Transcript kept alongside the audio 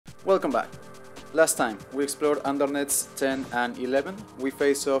Welcome back. Last time we explored Undernets 10 and 11, we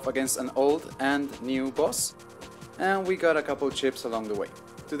faced off against an old and new boss, and we got a couple chips along the way.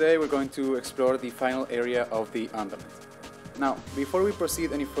 Today we're going to explore the final area of the Undernet. Now, before we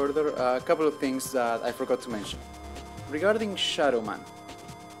proceed any further, a couple of things that I forgot to mention. Regarding Shadow Man,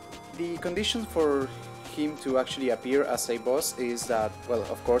 the condition for him to actually appear as a boss is that, well,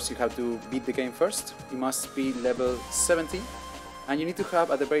 of course you have to beat the game first. You must be level 70. And you need to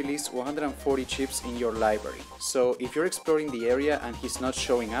have at the very least 140 chips in your library. So if you're exploring the area and he's not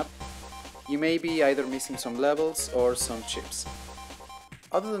showing up, you may be either missing some levels or some chips.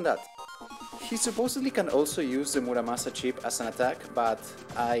 Other than that, he supposedly can also use the Muramasa chip as an attack, but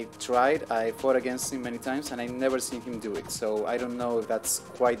I tried, I fought against him many times and I never seen him do it, so I don't know if that's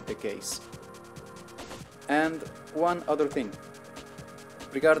quite the case. And one other thing,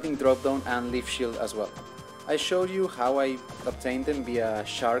 regarding drop down and leaf shield as well. I showed you how I obtained them via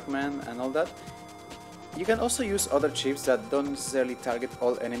Sharkman and all that. You can also use other chips that don't necessarily target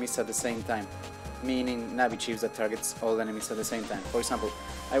all enemies at the same time, meaning Navi chips that targets all enemies at the same time. For example,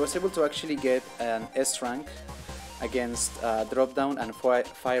 I was able to actually get an S rank against drop down and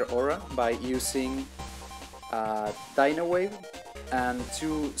fire aura by using Dino Wave and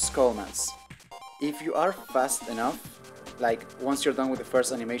 2 Skullmans. If you are fast enough, like once you're done with the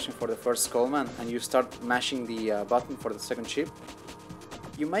first animation for the first Skullman and you start mashing the button for the second chip,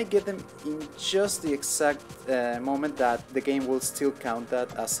 you might get them in just the exact moment that the game will still count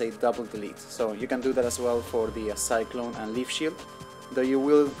that as a double delete. So you can do that as well for the Cyclone and Leaf Shield, though you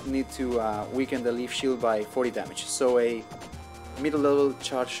will need to weaken the Leaf Shield by 40 damage, so a middle level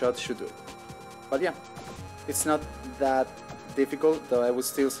charge shot should do it. But yeah, it's not that difficult, though I would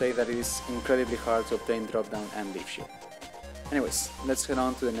still say that it is incredibly hard to obtain drop down and Leaf Shield. Anyways, let's head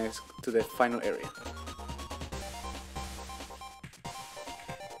on to the final area.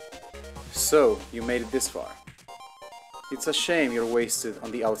 So, you made it this far. It's a shame you're wasted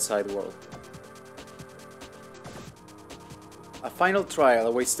on the outside world. A final trial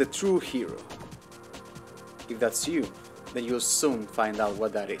awaits the true hero. If that's you, then you'll soon find out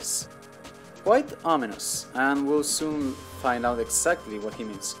what that is. Quite ominous, and we'll soon find out exactly what he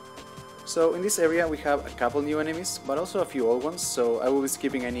means. So in this area we have a couple new enemies, but also a few old ones, so I will be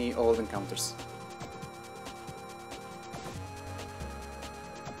skipping any old encounters.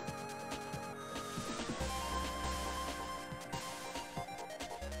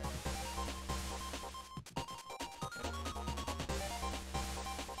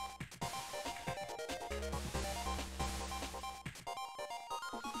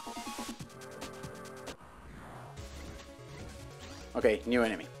 Okay, new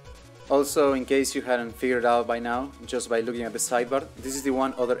enemy. Also, in case you hadn't figured out by now, just by looking at the sidebar, this is the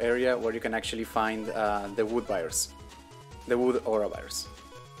one other area where you can actually find the wood virus, the wood aura virus.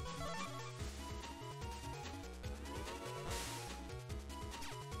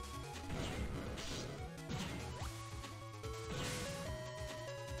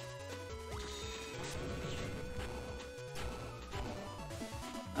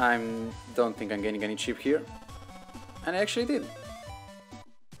 I don't think I'm getting any chip here, and I actually did.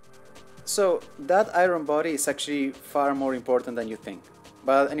 So that iron body is actually far more important than you think.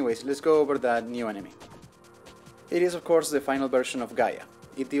 But anyways, let's go over that new enemy. It is of course the final version of Gaia.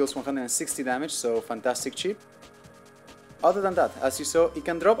 It deals 160 damage, so fantastic chip. Other than that, as you saw, it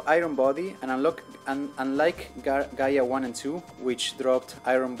can drop iron body and unlike Gaia 1 and 2, which dropped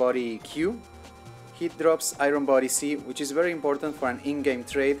iron body Q, it drops iron body C, which is very important for an in-game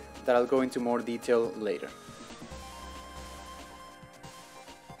trade that I'll go into more detail later.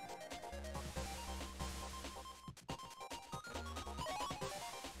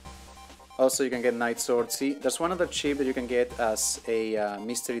 Also, you can get Night Sword C. There's one other chip that you can get as a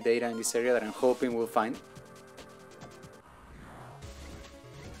mystery data in this area that I'm hoping we'll find.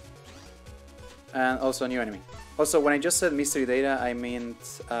 And also a new enemy. Also, when I just said mystery data, I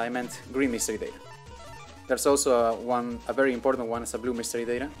meant green mystery data. There's also a very important one as a blue mystery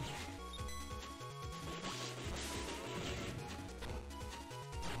data.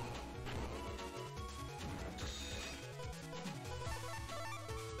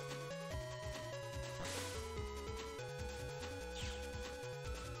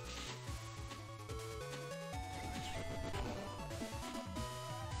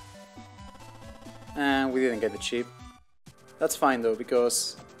 And we didn't get the chip. That's fine though,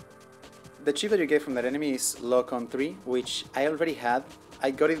 because the chip that you get from that enemy is Lock on 3, which I already had. I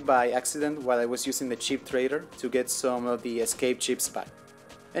got it by accident while I was using the chip trader to get some of the escape chips back.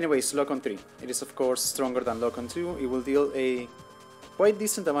 Anyways, Lock on 3. It is of course stronger than Lock on 2. It will deal a quite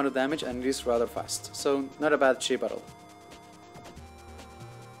decent amount of damage and it is rather fast, so not a bad chip at all.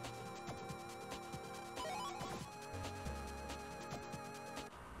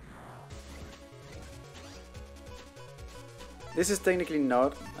 This is technically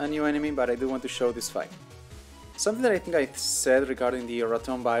not a new enemy, but I do want to show this fight. Something that I think I said regarding the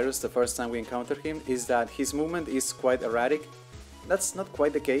Raton virus the first time we encountered him is that his movement is quite erratic. That's not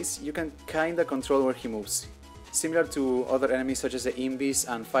quite the case. You can kinda control where he moves. Similar to other enemies such as the Imbis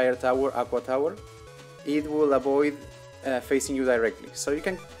and Fire Tower, Aqua Tower, it will avoid facing you directly, so you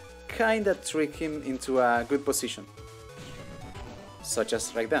can kinda trick him into a good position, such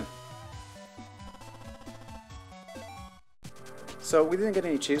as right then. So we didn't get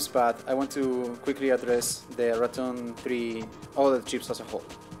any chips, but I want to quickly address the Raton 3, all the chips as a whole.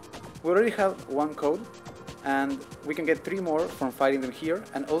 We already have one code, and we can get 3 more from fighting them here,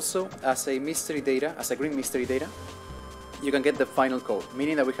 and also as a mystery data, as a green mystery data, you can get the final code,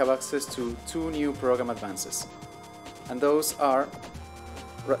 meaning that we have access to 2 new program advances. And those are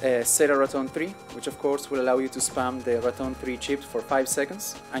Zeta Raton 3, which of course will allow you to spam the Raton 3 chips for 5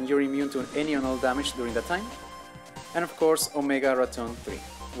 seconds, and you're immune to any and all damage during that time. And of course Omega Raton 3,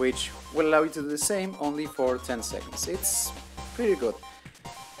 which will allow you to do the same only for 10 seconds. It's pretty good.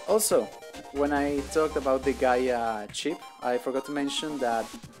 Also, when I talked about the Gaia chip, I forgot to mention that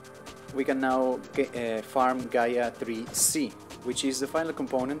we can now farm Gaia 3C, which is the final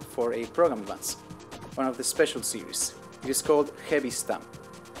component for a program advance, one of the special series. It is called Heavy Stamp.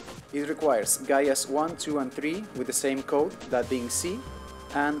 It requires Gaias 1, 2 and 3 with the same code, that being C,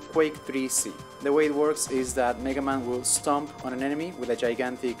 and Quake 3C. The way it works is that Mega Man will stomp on an enemy with a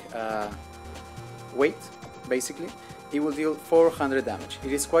gigantic weight, basically. It will deal 400 damage.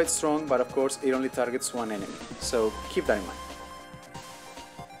 It is quite strong, but of course it only targets one enemy, so keep that in mind.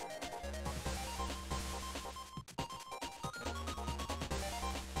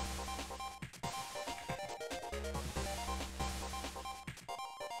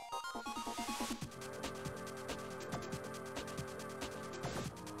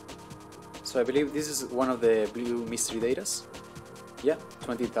 So I believe this is one of the blue mystery datas. Yeah,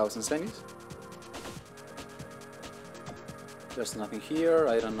 20,000 semis. There's nothing here,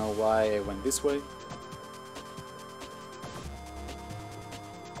 I don't know why I went this way.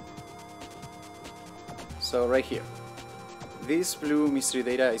 So right here. This blue mystery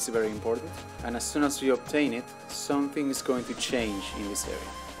data is very important, and as soon as you obtain it, something is going to change in this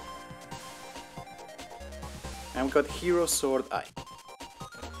area. And we got Hero Sword Eye.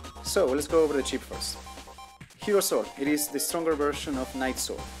 So let's go over the chip first. Hero Sword, it is the stronger version of Knight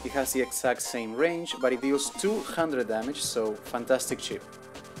Sword. It has the exact same range, but it deals 200 damage, so fantastic chip.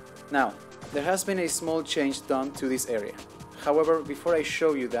 Now, there has been a small change done to this area. However, before I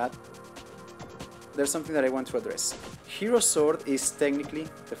show you that, there's something that I want to address. Hero Sword is technically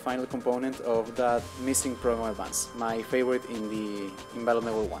the final component of that missing program advance, my favorite in Battle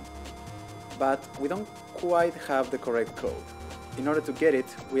Level 1. But we don't quite have the correct code. In order to get it,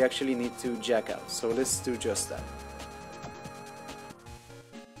 we actually need to jack out, so let's do just that.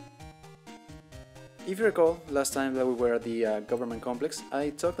 If you recall, last time that we were at the government complex, I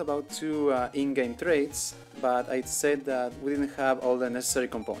talked about 2 in-game trades, but I said that we didn't have all the necessary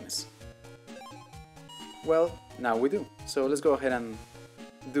components. Well, now we do, so let's go ahead and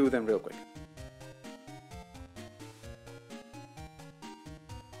do them real quick.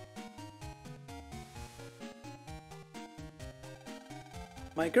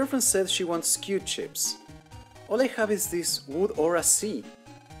 My girlfriend said she wants cute chips. All I have is this Wood Aura C.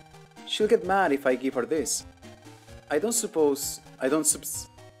 She'll get mad if I give her this. I don't suppose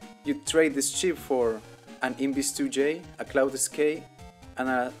you'd trade this chip for an Imbis 2J, a Cloud SK, and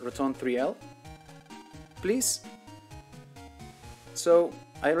a Raton 3L? Please? So,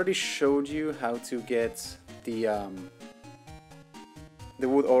 I already showed you how to get the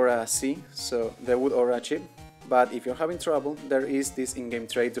Wood Aura C, so the Wood Aura chip. But if you're having trouble, there is this in-game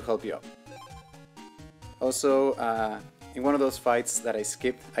trade to help you out. Also, in one of those fights that I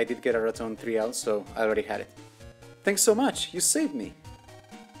skipped, I did get a Raton 3L, so I already had it. Thanks so much, you saved me!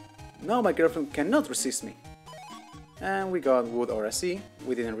 Now my girlfriend cannot resist me! And we got Wood Aura C.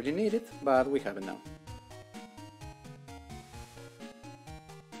 We didn't really need it, but we have it now.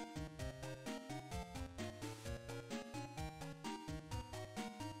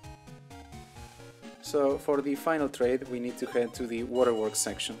 So for the final trade, we need to head to the waterworks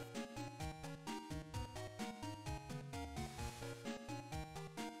section.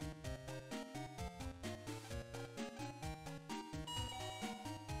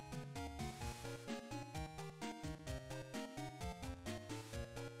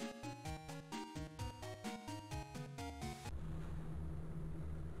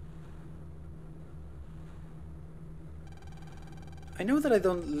 I know that I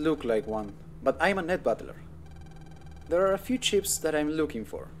don't look like one, but I'm a net battler. There are a few chips that I'm looking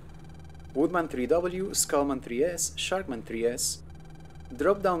for. Woodman 3W, Skullman 3S, Sharkman 3S,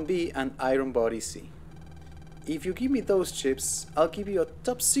 Drop Down B, and Iron Body C. If you give me those chips, I'll give you a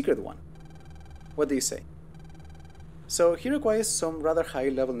top secret one. What do you say? So he requires some rather high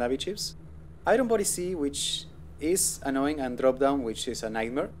level Navi chips, Iron Body C, which is annoying, and Drop Down, which is a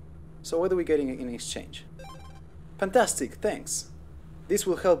nightmare. So what do we get in exchange? Fantastic, thanks. This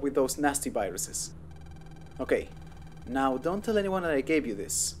will help with those nasty viruses. Okay, now don't tell anyone that I gave you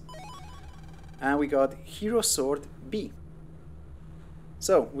this. And we got Hero Sword B.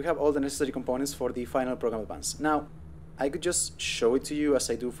 So we have all the necessary components for the final program advance. Now, I could just show it to you as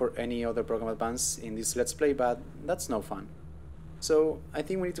I do for any other program advance in this Let's Play, but that's no fun. So I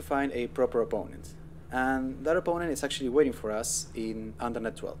think we need to find a proper opponent. And that opponent is actually waiting for us in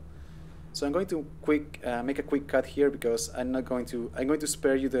Undernet 12. So I'm going to make a quick cut here because I'm going to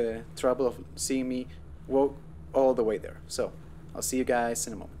spare you the trouble of seeing me walk all the way there. So I'll see you guys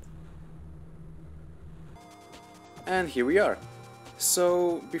in a moment. And here we are.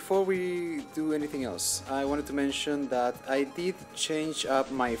 So before we do anything else, I wanted to mention that I did change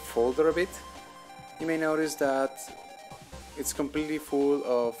up my folder a bit. You may notice that it's completely full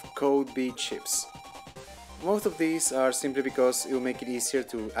of Code B chips. Most of these are simply because it will make it easier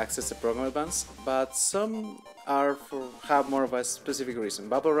to access the program advance, but some have more of a specific reason.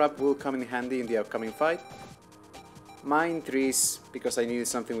 Bubble Wrap will come in handy in the upcoming fight. Mine 3 is because I needed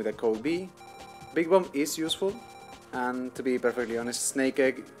something with a Code B. Big Bomb is useful. And to be perfectly honest, Snake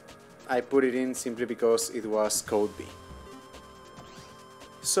Egg, I put it in simply because it was Code B.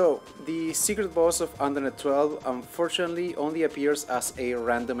 So, the secret boss of Undernet 12 unfortunately only appears as a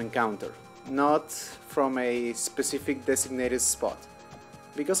random encounter, not from a specific designated spot.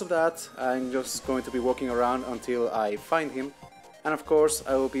 Because of that, I'm just going to be walking around until I find him, and of course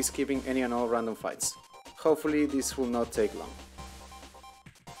I will be skipping any and all random fights. Hopefully this will not take long.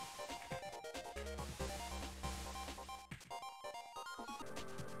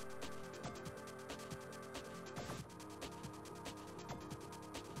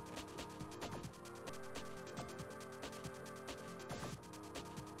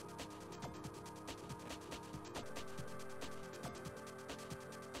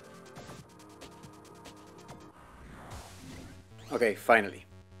 Okay, finally.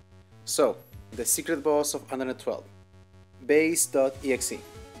 So, the secret boss of Undernet 12, base.exe.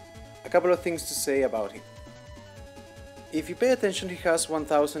 A couple of things to say about him. If you pay attention, he has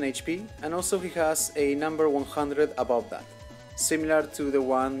 1000 HP, and also he has a number 100 above that, similar to the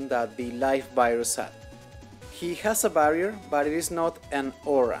one that the life virus had. He has a barrier, but it is not an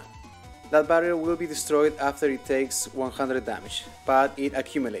aura. That barrier will be destroyed after it takes 100 damage, but it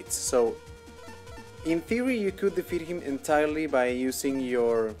accumulates, so in theory you could defeat him entirely by using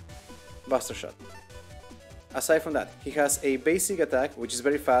your Buster Shot. Aside from that, he has a basic attack which is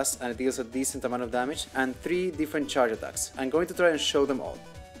very fast and it deals a decent amount of damage, and 3 different charge attacks. I'm going to try and show them all.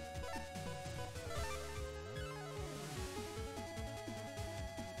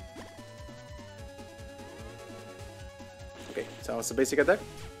 Okay, so it's a basic attack.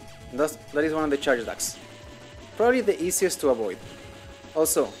 That is one of the charge attacks. Probably the easiest to avoid.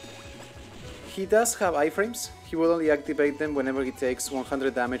 Also, he does have iframes. He will only activate them whenever he takes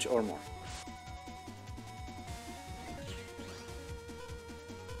 100 damage or more.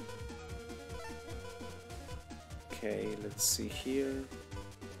 Okay, let's see here.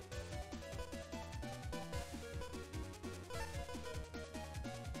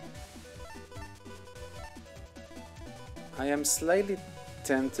 I am slightly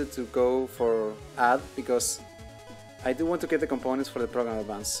tempted to go for add because I do want to get the components for the program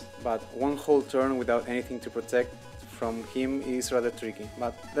advance, but one whole turn without anything to protect from him is rather tricky,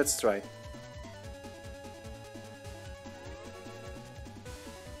 but let's try.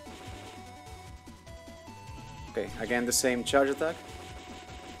 Okay, again the same charge attack.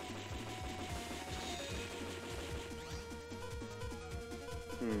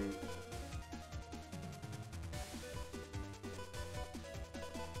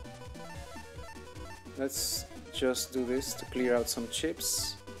 Let's just do this to clear out some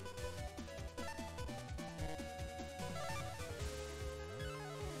chips.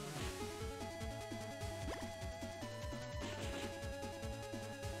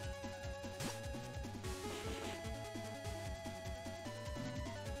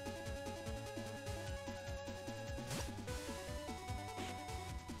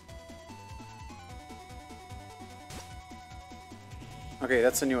 Okay,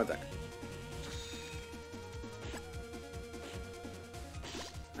 that's a new attack.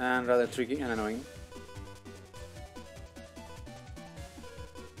 And rather tricky and annoying.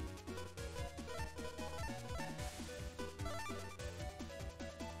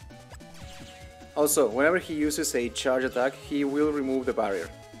 Also, whenever he uses a charge attack, he will remove the barrier.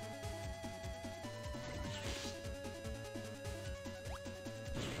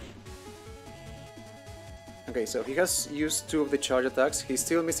 Okay, so he has used 2 of the charge attacks, he's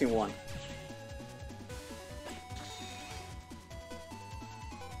still missing 1.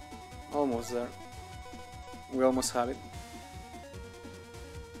 Almost there. We almost have it.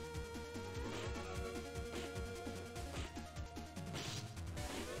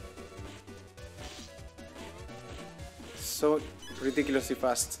 So ridiculously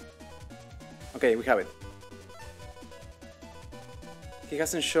fast. Okay, we have it. He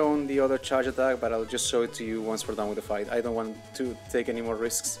hasn't shown the other charge attack, but I'll just show it to you once we're done with the fight. I don't want to take any more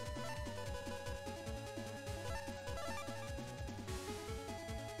risks.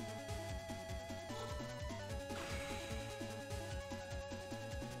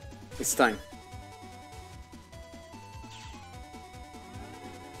 It's time.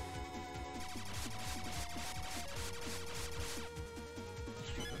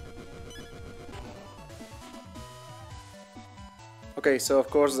 Okay, so of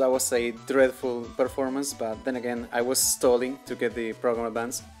course that was a dreadful performance, but then again I was stalling to get the program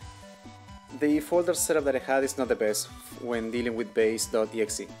advanced. The folder setup that I had is not the best when dealing with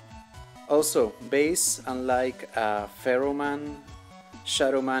base.exe. Also, base, unlike Pharaoh Man,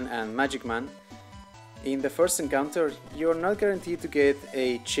 Shadow Man and Magic Man, in the first encounter you're not guaranteed to get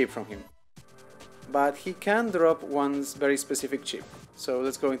a chip from him. But he can drop one very specific chip, so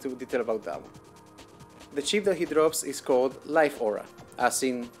let's go into detail about that one. The chip that he drops is called Life Aura, as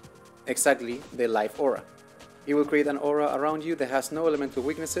in exactly the Life Aura. It will create an aura around you that has no elemental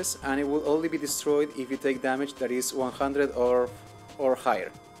weaknesses, and it will only be destroyed if you take damage that is 100 or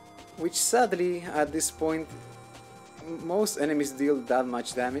higher. Which sadly, at this point, most enemies deal that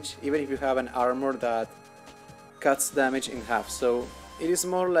much damage, even if you have an armor that cuts damage in half, so it is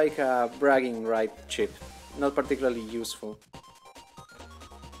more like a bragging right chip, not particularly useful.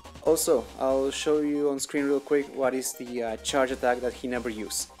 Also, I'll show you on screen real quick what is the charge attack that he never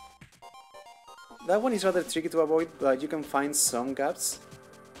used. That one is rather tricky to avoid, but you can find some gaps.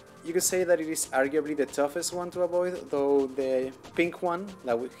 You could say that it is arguably the toughest one to avoid, though the pink one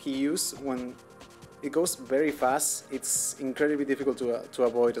that he used, when it goes very fast, it's incredibly difficult to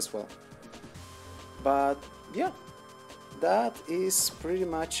avoid as well. But yeah, that is pretty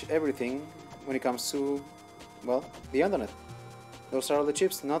much everything when it comes to, well, the Undernet. Those are all the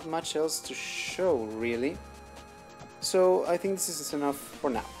chips, not much else to show really. So I think this is enough for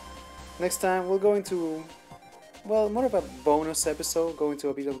now. Next time we'll go into, well, more of a bonus episode, go into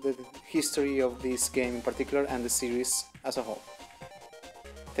a bit of the history of this game in particular and the series as a whole.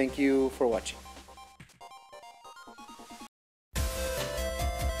 Thank you for watching.